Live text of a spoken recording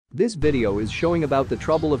This video is showing about the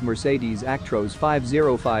trouble of Mercedes ACTROS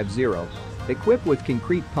 5050, equipped with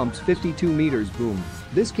concrete pumps 52 meters boom.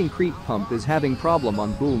 This concrete pump is having problem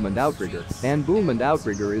on boom and outrigger, and boom and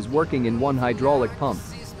outrigger is working in one hydraulic pump.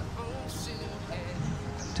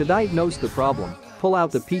 To diagnose the problem, pull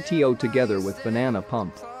out the PTO together with banana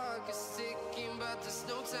pump.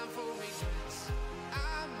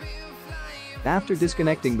 After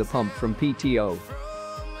disconnecting the pump from PTO,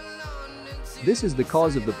 this is the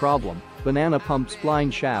cause of the problem. Banana pump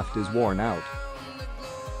spline shaft is worn out.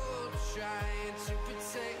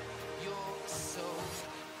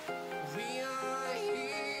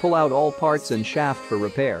 Pull out all parts and shaft for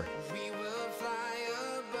repair.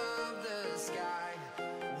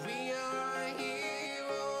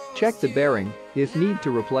 Check the bearing, if need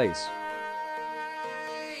to replace.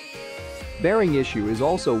 Bearing issue is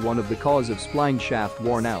also one of the cause of spline shaft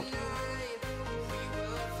worn out.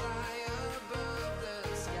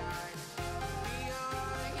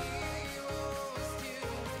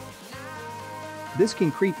 This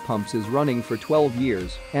concrete pumps is running for 12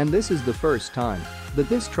 years, and this is the first time that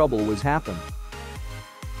this trouble was happen.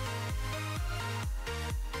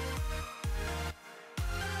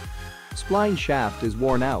 Spline shaft is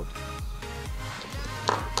worn out.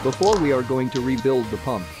 Before we are going to rebuild the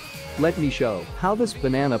pump, let me show how this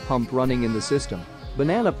banana pump running in the system.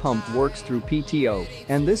 Banana pump works through PTO,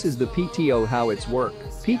 and this is the PTO how it's work.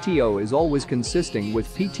 PTO is always consisting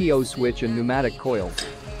with PTO switch and pneumatic coil.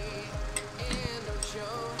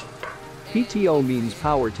 PTO means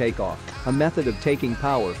power takeoff, a method of taking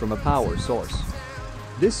power from a power source.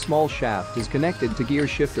 This small shaft is connected to gear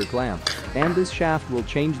shifter clamp, and this shaft will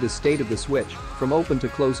change the state of the switch from open to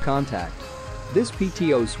close contact. This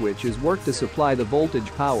PTO switch is worked to supply the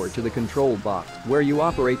voltage power to the control box where you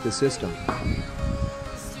operate the system.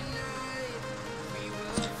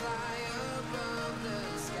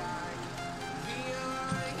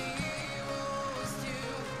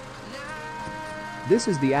 This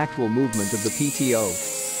is the actual movement of the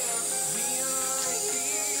PTO.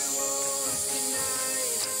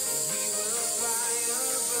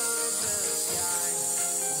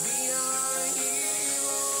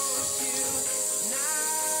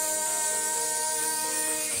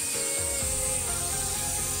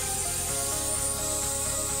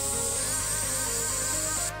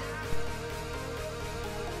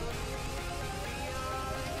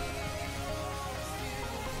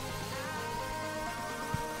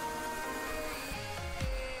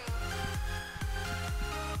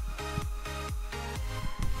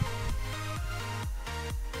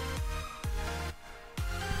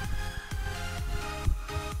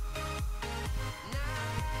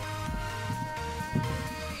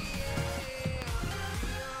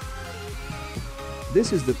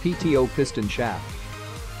 This is the PTO piston shaft.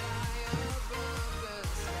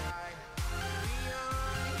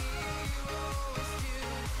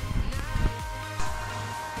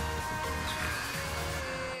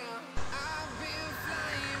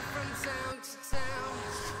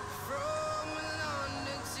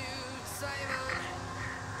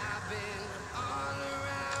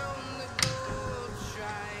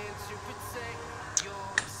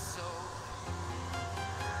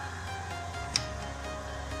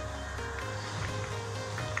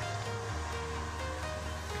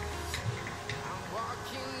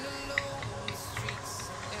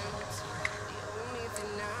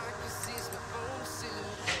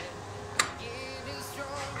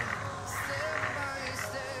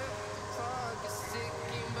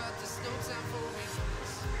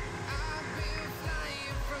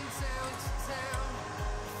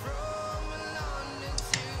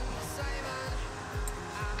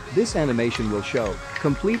 This animation will show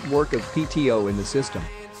complete work of PTO in the system.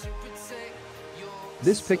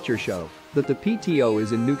 This picture show that the PTO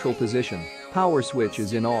is in neutral position, power switch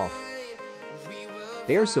is in off.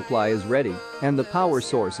 Air supply is ready, and the power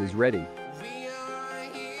source is ready.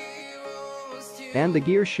 And the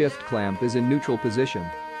gear shift clamp is in neutral position.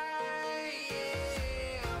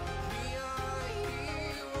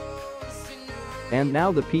 And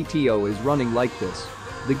now the PTO is running like this.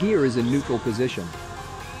 The gear is in neutral position.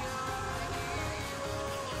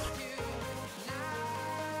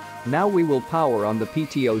 Now we will power on the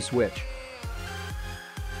PTO switch.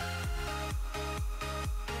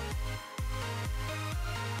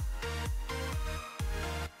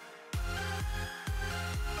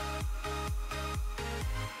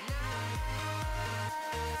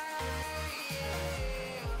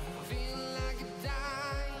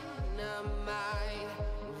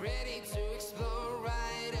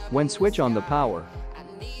 When switch on the power,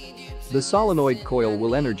 the solenoid coil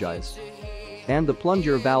will energize and the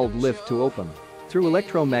plunger valve lift to open. through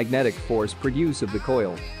electromagnetic force produce of the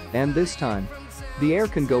coil. And this time, the air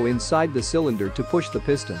can go inside the cylinder to push the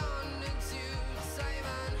piston.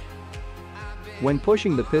 When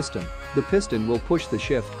pushing the piston will push the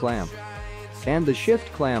shift clamp. And the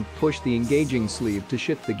shift clamp push the engaging sleeve to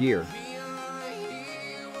shift the gear.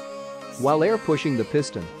 While air pushing the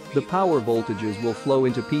piston, the power voltages will flow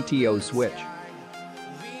into PTO switch.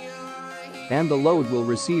 And the load will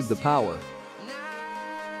receive the power.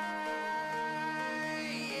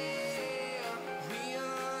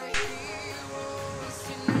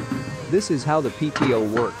 This is how the PTO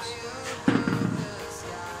works.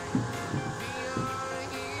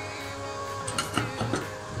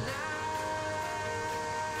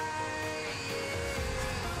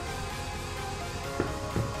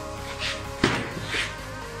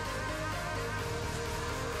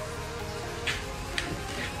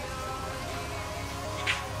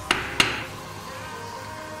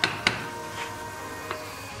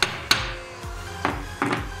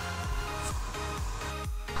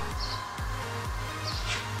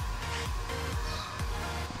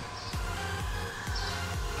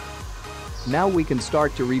 Now we can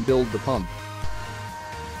start to rebuild the pump.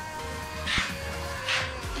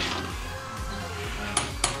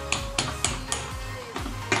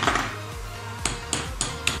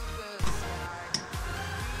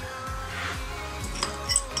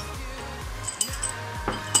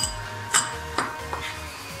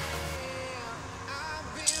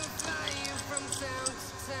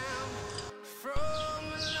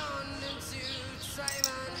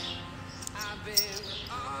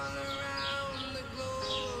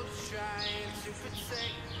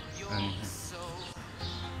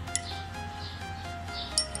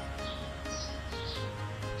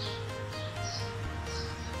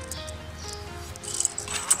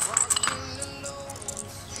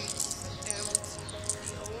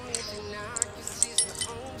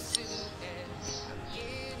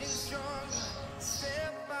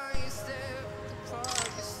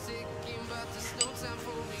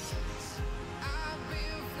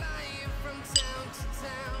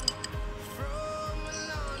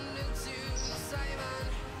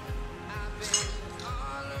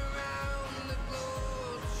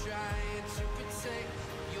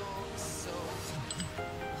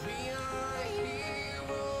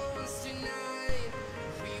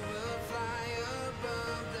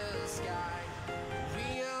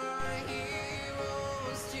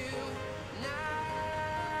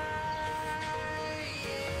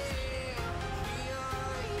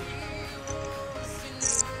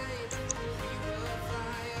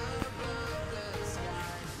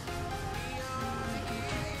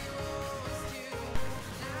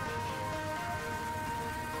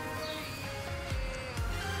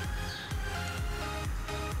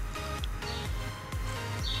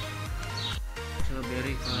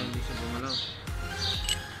 Strawberry para hindi siya bumalaw.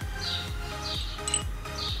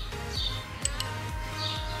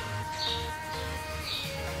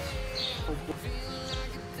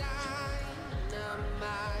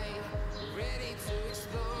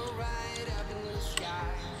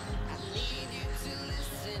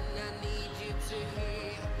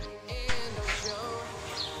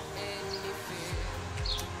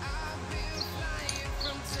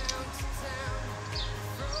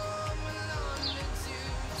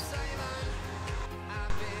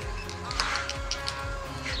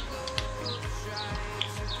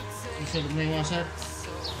 Isabot na yung washer.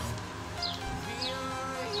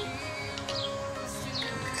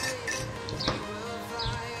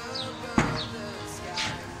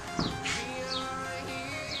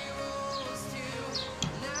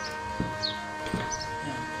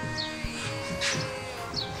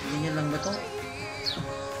 Ganyan lang ba ito?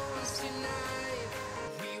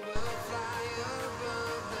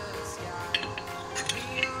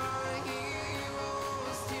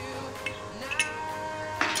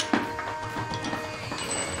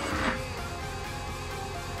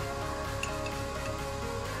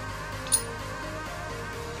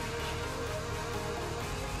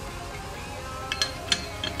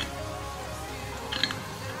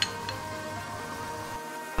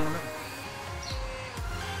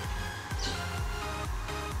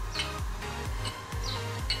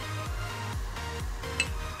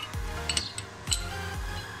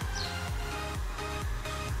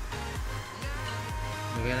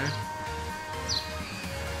 Okay na?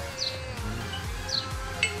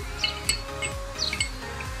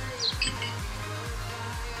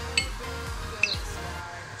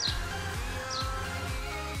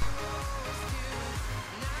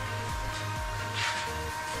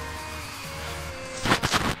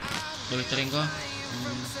 Tuloy-tuloy ko.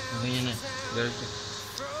 Ganyan na. Ganyan.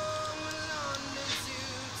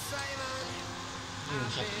 Yung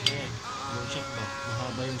shop ko yan. Yung shop ba?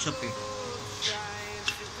 Mahaba yung shop eh.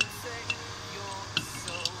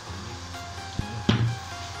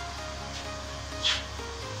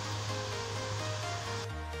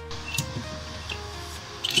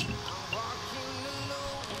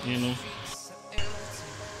 Yan o.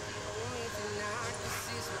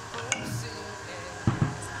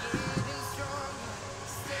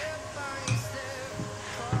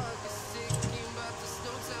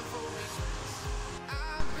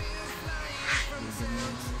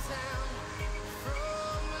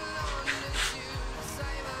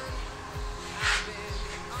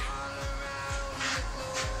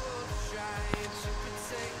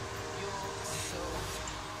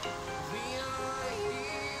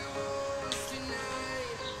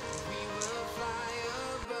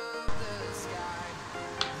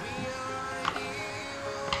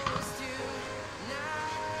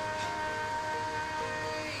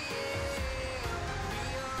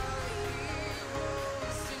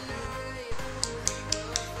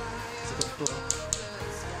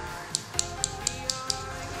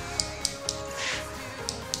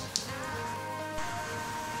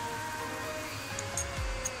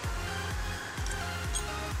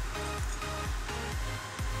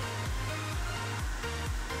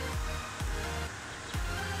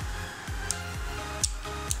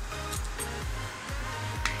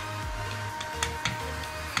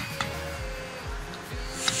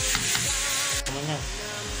 Tama na. Ayan.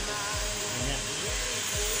 Ayan.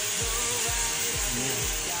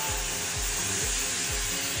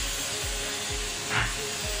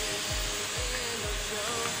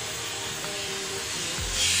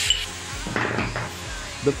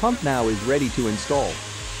 The pump now is ready to install.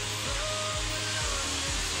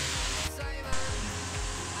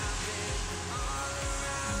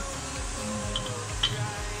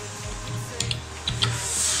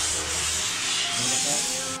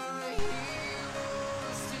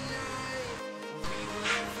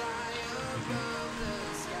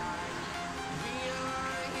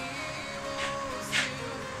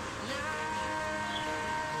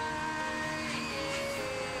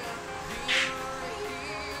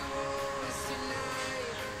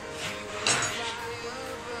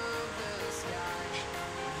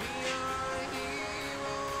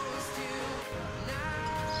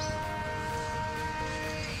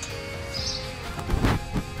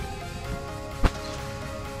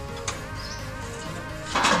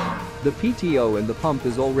 The PTO and the pump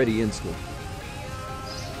is already installed.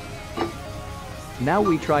 Now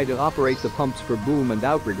we try to operate the pumps for boom and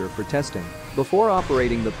outrigger for testing. Before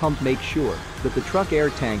operating the pump, make sure that the truck air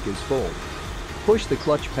tank is full. Push the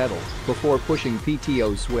clutch pedal before pushing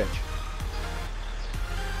PTO switch.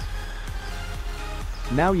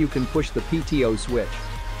 Now you can push the PTO switch.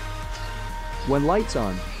 When lights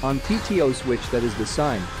on PTO switch, that is the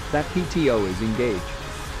sign that PTO is engaged.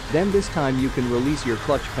 Then this time you can release your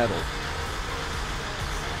clutch pedal.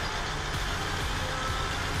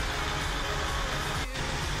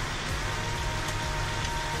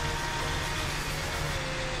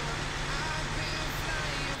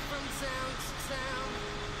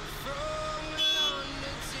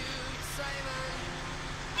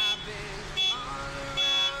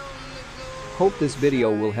 Hope this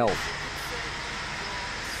video will help.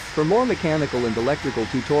 For more mechanical and electrical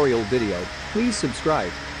tutorial video, please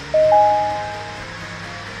subscribe.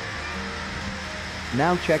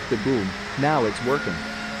 Now check the boom, now it's working.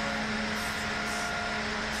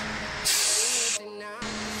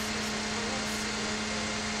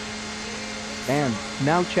 And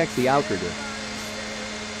now check the outrigger.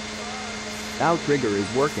 Outrigger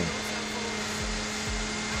is working.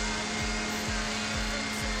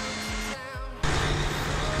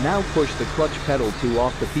 Now push the clutch pedal to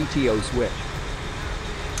off the PTO switch.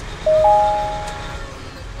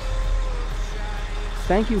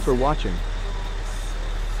 Thank you for watching.